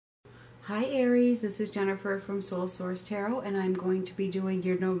Hi Aries, this is Jennifer from Soul Source Tarot, and I'm going to be doing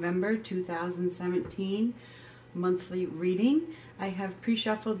your November 2017 monthly reading. I have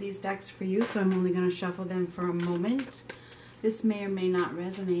pre-shuffled these decks for you, so I'm only going to shuffle them for a moment. This may or may not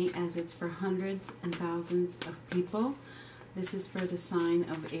resonate as it's for hundreds and thousands of people. This is for the sign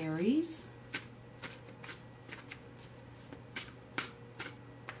of Aries.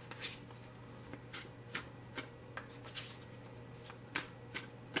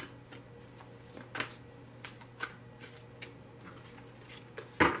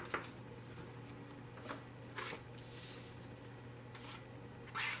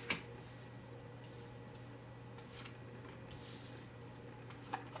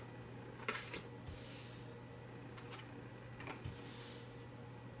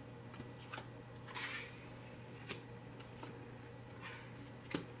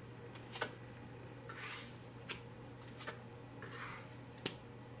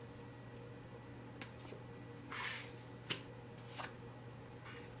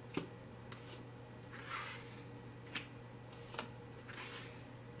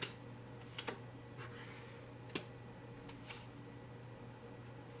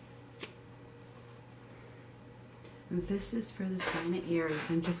 This is for the sign of Aries.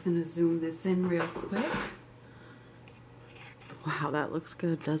 I'm just going to zoom this in real quick. Wow, that looks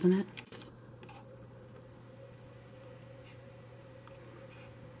good, doesn't it?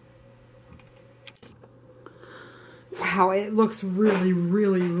 Wow, it looks really,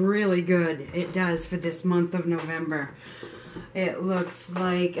 really, really good. It does for this month of November. It looks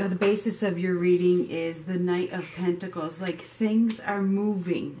like the basis of your reading is the Knight of Pentacles. Like things are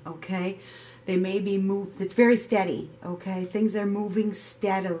moving, okay? They may be moved. It's very steady, okay? Things are moving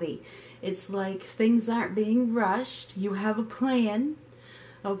steadily. It's like things aren't being rushed. You have a plan,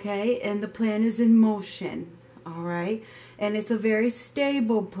 okay? And the plan is in motion, all right? And it's a very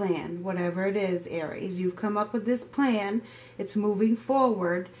stable plan, whatever it is, Aries. You've come up with this plan. It's moving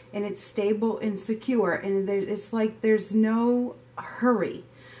forward, and it's stable and secure. And it's like there's no hurry,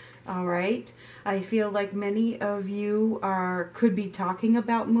 all right? I feel like many of you could be talking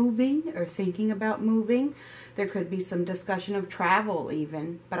about moving or thinking about moving. There could be some discussion of travel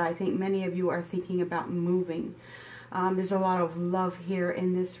even, but I think many of you are thinking about moving. There's a lot of love here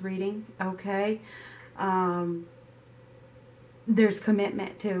in this reading, okay? There's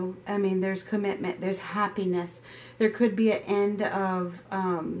commitment too. I mean, there's commitment. There's happiness. There could be an end of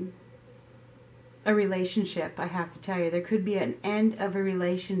a relationship, I have to tell you. There could be an end of a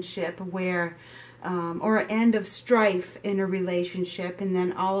relationship where, or an end of strife in a relationship, and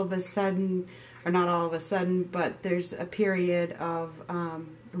then all of a sudden, or not all of a sudden, but there's a period of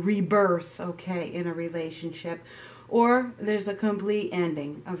rebirth, okay, in a relationship. Or there's a complete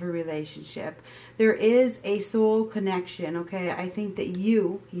ending of a relationship. There is a soul connection, okay? I think that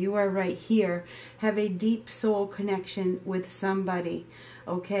you are right here, have a deep soul connection with somebody,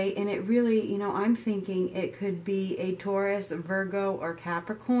 okay? And it really, you know, I'm thinking it could be a Taurus, Virgo, or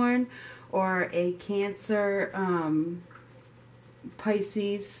Capricorn, or a Cancer,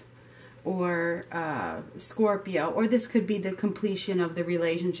 Pisces, or Scorpio. Or this could be the completion of the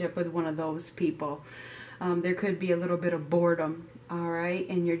relationship with one of those people. There could be a little bit of boredom, all right,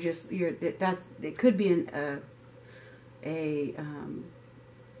 and it could be an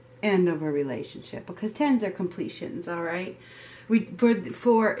end of a relationship, because tens are completions, all right.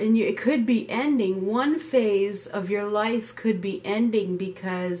 It could be ending. One phase of your life could be ending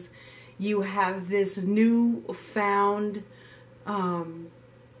because you have this new found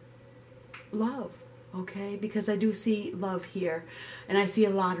love. Okay, because I do see love here, and I see a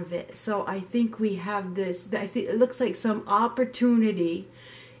lot of it. So I think we have this, I think it looks like some opportunity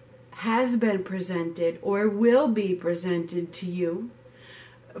has been presented or will be presented to you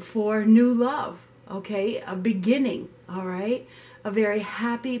for new love, okay? A beginning, all right? A very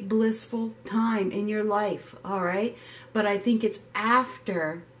happy, blissful time in your life, all right? But I think it's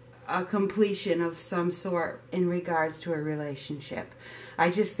after a completion of some sort in regards to a relationship. I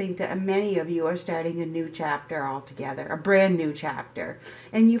just think that many of you are starting a new chapter altogether, a brand new chapter.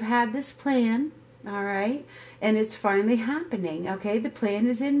 And you've had this plan, all right? And it's finally happening, okay? The plan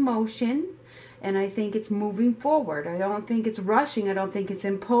is in motion, and I think it's moving forward. I don't think it's rushing. I don't think it's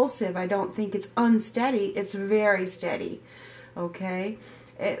impulsive. I don't think it's unsteady. It's very steady, okay?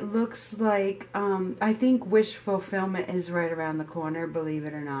 It looks like, I think wish fulfillment is right around the corner, believe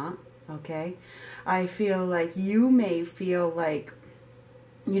it or not, okay? I feel like you may feel like,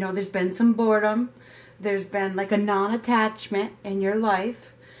 you know, there's been some boredom. There's been like a non-attachment in your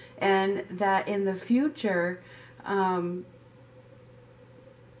life, and that in the future, I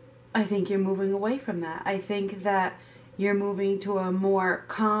think you're moving away from that. I think that You're moving to a more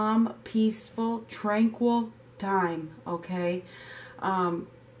calm, peaceful, tranquil time, okay?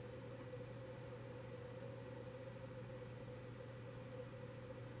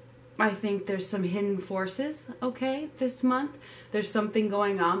 I think there's some hidden forces, okay, this month. There's something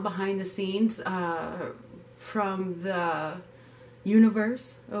going on behind the scenes from the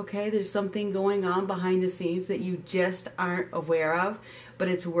universe, okay? There's something going on behind the scenes that you just aren't aware of, but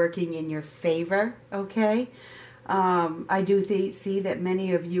it's working in your favor, okay? I do see that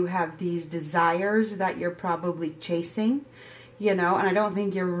many of you have these desires that you're probably chasing, you know, and I don't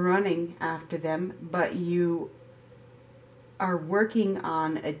think you're running after them, but you are working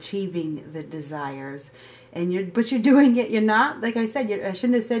on achieving the desires, and you're doing it. You're not, like I said, I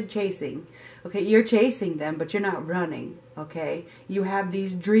shouldn't have said chasing. Okay, you're chasing them, but you're not running. Okay, you have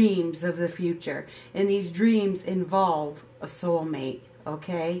these dreams of the future, and these dreams involve a soulmate.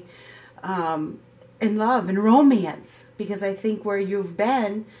 Okay, in love and romance, because I think where you've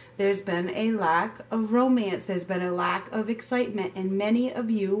been, there's been a lack of romance. There's been a lack of excitement, and many of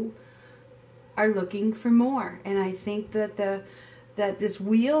you are looking for more. And I think that that this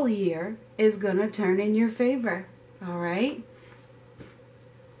wheel here is going to turn in your favor. All right?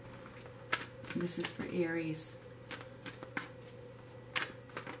 This is for Aries.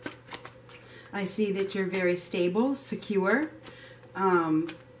 I see that you're very stable, secure,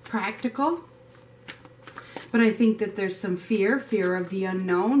 practical. But I think that there's some fear of the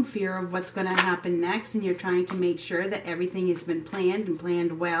unknown, fear of what's going to happen next, and you're trying to make sure that everything has been planned and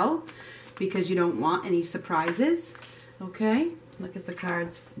planned well, because you don't want any surprises. Okay? Look at the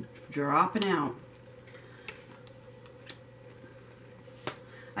cards dropping out.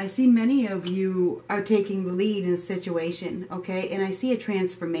 I see many of you are taking the lead in a situation, okay? And I see a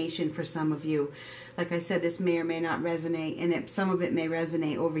transformation for some of you. Like I said, this may or may not resonate, and some of it may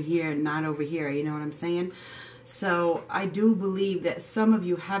resonate over here and not over here, you know what I'm saying? So I do believe that some of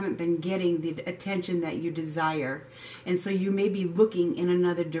you haven't been getting the attention that you desire. And so you may be looking in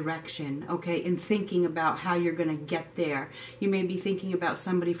another direction, okay, and thinking about how you're going to get there. You may be thinking about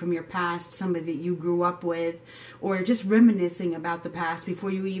somebody from your past, somebody that you grew up with, or just reminiscing about the past before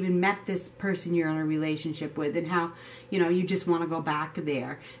you even met this person you're in a relationship with, and how, you know, you just want to go back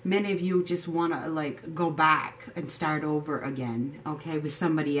there. Many of you just want to, like, go back and start over again, okay, with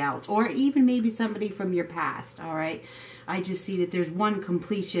somebody else, or even maybe somebody from your past. All right, I just see that there's one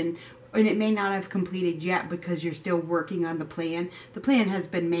completion, and it may not have completed yet because you're still working on the plan. The plan has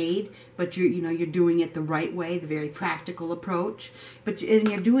been made, but you're doing it the right way, the very practical approach. And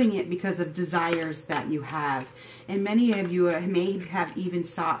you're doing it because of desires that you have. And many of you may have even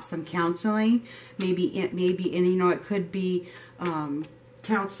sought some counseling. Maybe, and it could be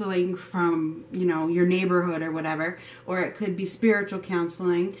counseling from, your neighborhood or whatever, or it could be spiritual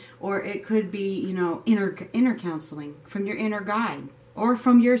counseling, or it could be, inner counseling from your inner guide or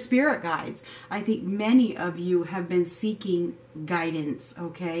from your spirit guides. I think many of you have been seeking guidance,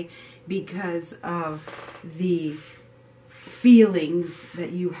 okay, because of the feelings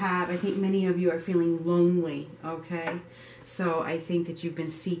that you have. I think many of you are feeling lonely, okay? So I think that you've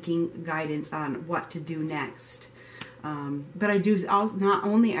been seeking guidance on what to do next. But not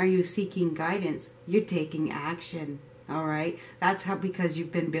only are you seeking guidance, you're taking action, all right? That's because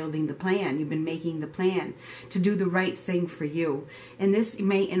you've been building the plan. You've been making the plan to do the right thing for you. And this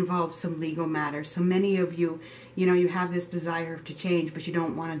may involve some legal matters. So many of you, you have this desire to change, but you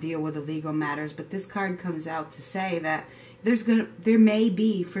don't want to deal with the legal matters. But this card comes out to say that there may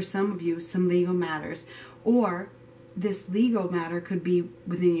be, for some of you, some legal matters, or this legal matter could be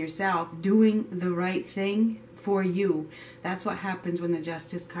within yourself, doing the right thing for you. That's what happens when the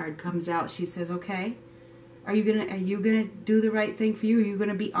Justice card comes out. She says, okay, are you gonna do the right thing for you? Are you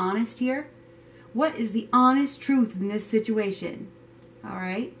gonna be honest here? What is the honest truth in this situation? All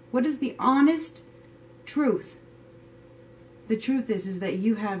right, what is the honest truth? The truth is that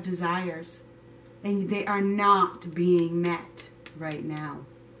you have desires, and they are not being met right now.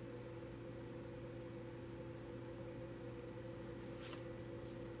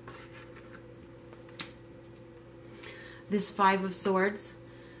 This Five of Swords,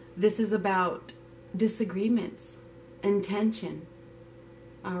 this is about disagreements and tension,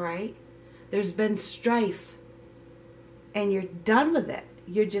 all right? There's been strife, and you're done with it.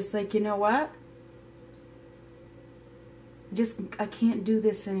 You're just like, you know what? I can't do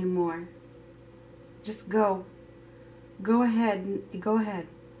this anymore. Just go. Go ahead. Go ahead.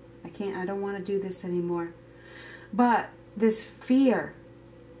 I don't want to do this anymore. But this fear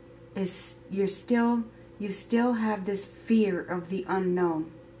is, you still have this fear of the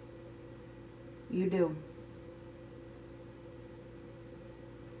unknown. You do.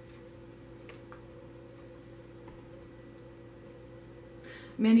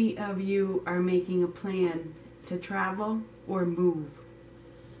 Many of you are making a plan to travel or move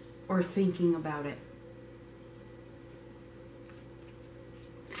or thinking about it.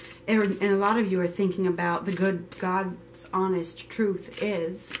 And a lot of you are thinking about the good God's honest truth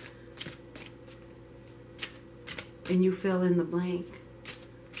is, and you fill in the blank.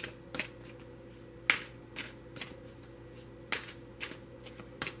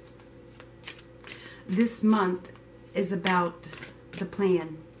 This month is about the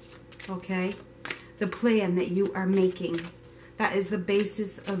plan, okay? The plan that you are making. That is the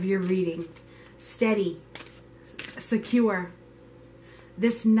basis of your reading. Steady, secure.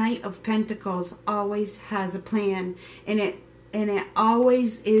 This Knight of Pentacles always has a plan, and it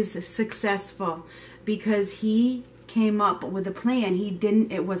always is successful because he came up with a plan.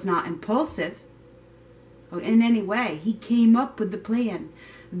 It was not impulsive in any way. He came up with the plan.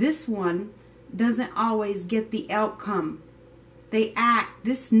 This one doesn't always get the outcome. They act.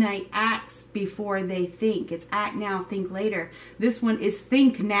 This Knight acts before they think. It's act now, think later. This one is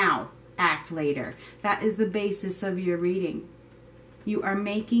think now, act later. That is the basis of your reading. You are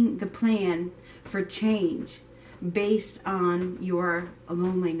making the plan for change based on your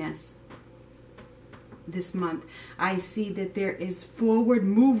loneliness this month. I see that there is forward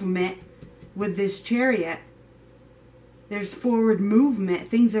movement with this Chariot. There's forward movement.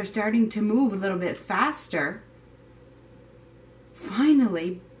 Things are starting to move a little bit faster.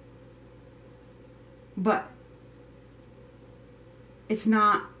 Finally. But it's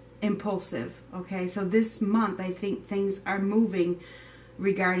not impulsive, okay? So this month, I think things are moving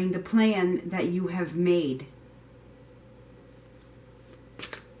regarding the plan that you have made.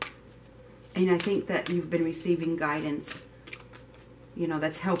 And I think that you've been receiving guidance, you know,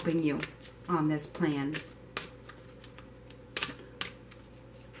 that's helping you on this plan.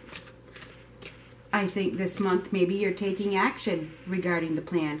 I think this month maybe you're taking action regarding the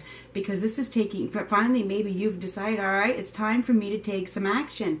plan, because this is finally maybe you've decided, all right, it's time for me to take some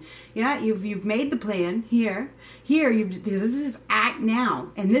action. Yeah, you've made the plan here this is act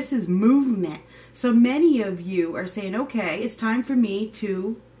now, and this is movement. So many of you are saying, okay, it's time for me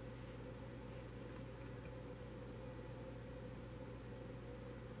to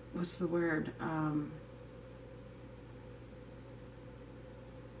what's the word?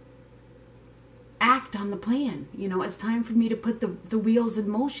 Act on the plan. You know, it's time for me to put the wheels in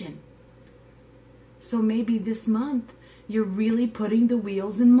motion. So maybe this month you're really putting the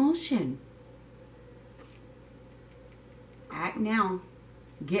wheels in motion. Act now.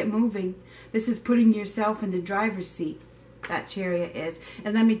 Get moving. This is putting yourself in the driver's seat. That Chariot is.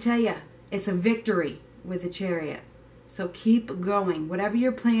 And let me tell you, it's a victory with the Chariot. So keep going. Whatever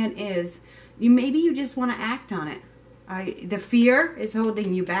your plan is, maybe you just want to act on it. The fear is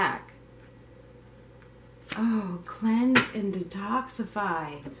holding you back. Oh, cleanse and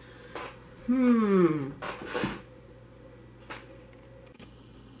detoxify.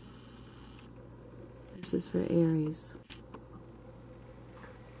 This is for Aries.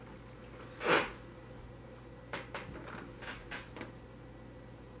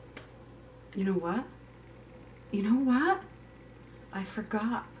 You know what? You know what? I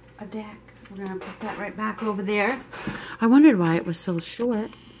forgot a deck. We're going to put that right back over there. I wondered why it was so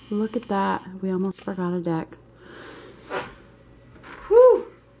short. Look at that. We almost forgot a deck. Whew.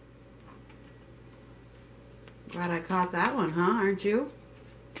 Glad I caught that one, huh? Aren't you?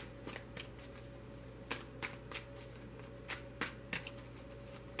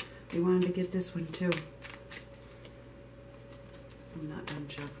 We wanted to get this one too. I'm not done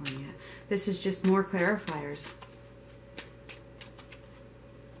shuffling yet. This is just more clarifiers.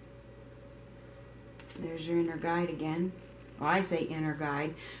 There's your inner guide again. Well, I say inner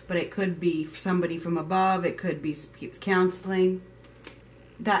guide, but it could be somebody from above. It could be counseling.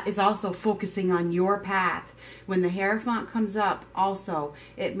 That is also focusing on your path. When the Hierophant comes up, also,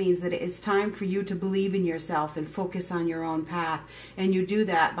 it means that it is time for you to believe in yourself and focus on your own path. And you do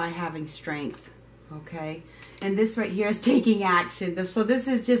that by having strength, okay? And this right here is taking action. So this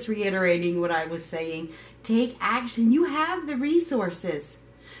is just reiterating what I was saying. Take action. You have the resources.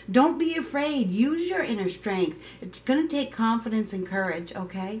 Don't be afraid. Use your inner strength. It's going to take confidence and courage,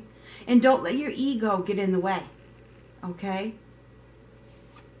 okay? And don't let your ego get in the way, okay?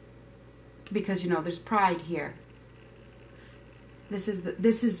 Because, you know, there's pride here. This is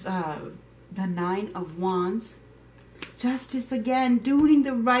the Nine of Wands. Justice again, doing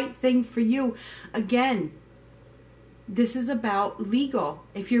the right thing for you. Again, this is about legal.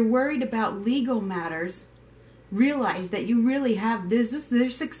 If you're worried about legal matters, realize that you really have,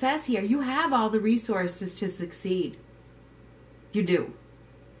 there's success here. You have all the resources to succeed. You do.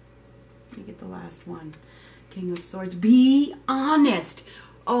 Let me get the last one. King of Swords. Be honest.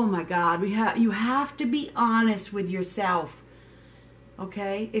 Oh my God, you have to be honest with yourself.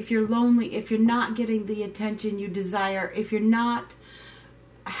 Okay? If you're lonely, if you're not getting the attention you desire, if you're not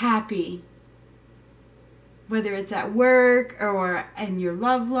happy, whether it's at work or in your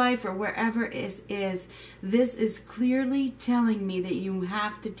love life or wherever it is, this is clearly telling me that you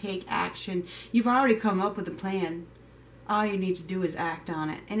have to take action. You've already come up with a plan. All you need to do is act on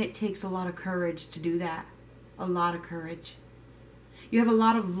it. And it takes a lot of courage to do that. A lot of courage. You have a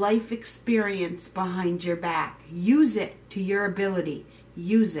lot of life experience behind your back. Use it to your ability.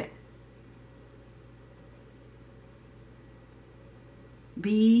 Use it.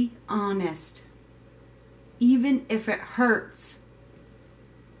 Be honest. Even if it hurts.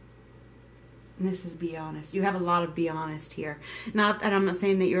 And this is be honest. You have a lot of be honest here. Not that I'm not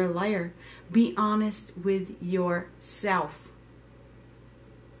saying that you're a liar. Be honest with yourself.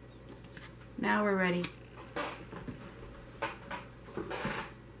 Now we're ready.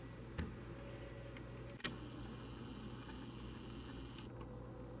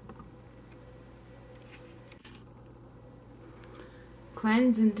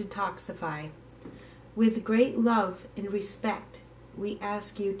 Cleanse and detoxify. With great love and respect, we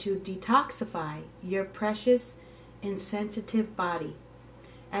ask you to detoxify your precious and sensitive body.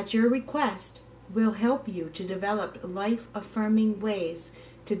 At your request, we'll help you to develop life-affirming ways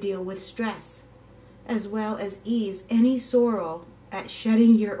to deal with stress, as well as ease any sorrow at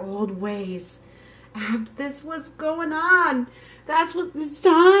shedding your old ways. This was going on. That's what it's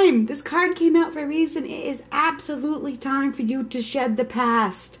time. This card came out for a reason. It is absolutely time for you to shed the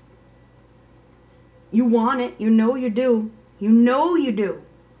past. You want it. You know you do. You know you do.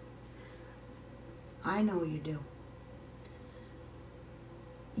 I know you do.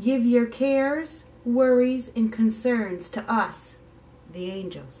 Give your cares, worries, and concerns to us, the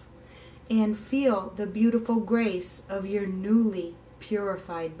angels, and feel the beautiful grace of your newly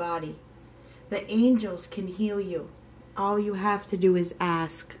purified body. The angels can heal you. All you have to do is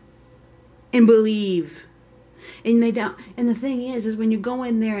ask and believe. And they don't. And the thing is when you go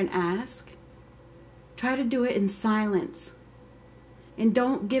in there and ask, try to do it in silence. And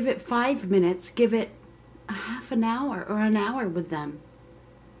don't give it 5 minutes. Give it a half an hour or an hour with them.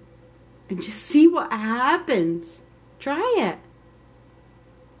 And just see what happens. Try it.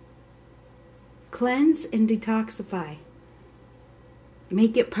 Cleanse and detoxify.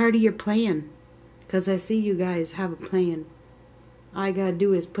 Make it part of your plan. Because I see you guys have a plan. All I gotta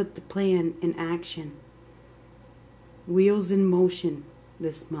do is put the plan in action. Wheels in motion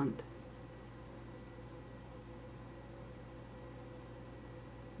this month.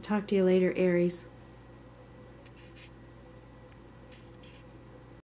 Talk to you later, Aries.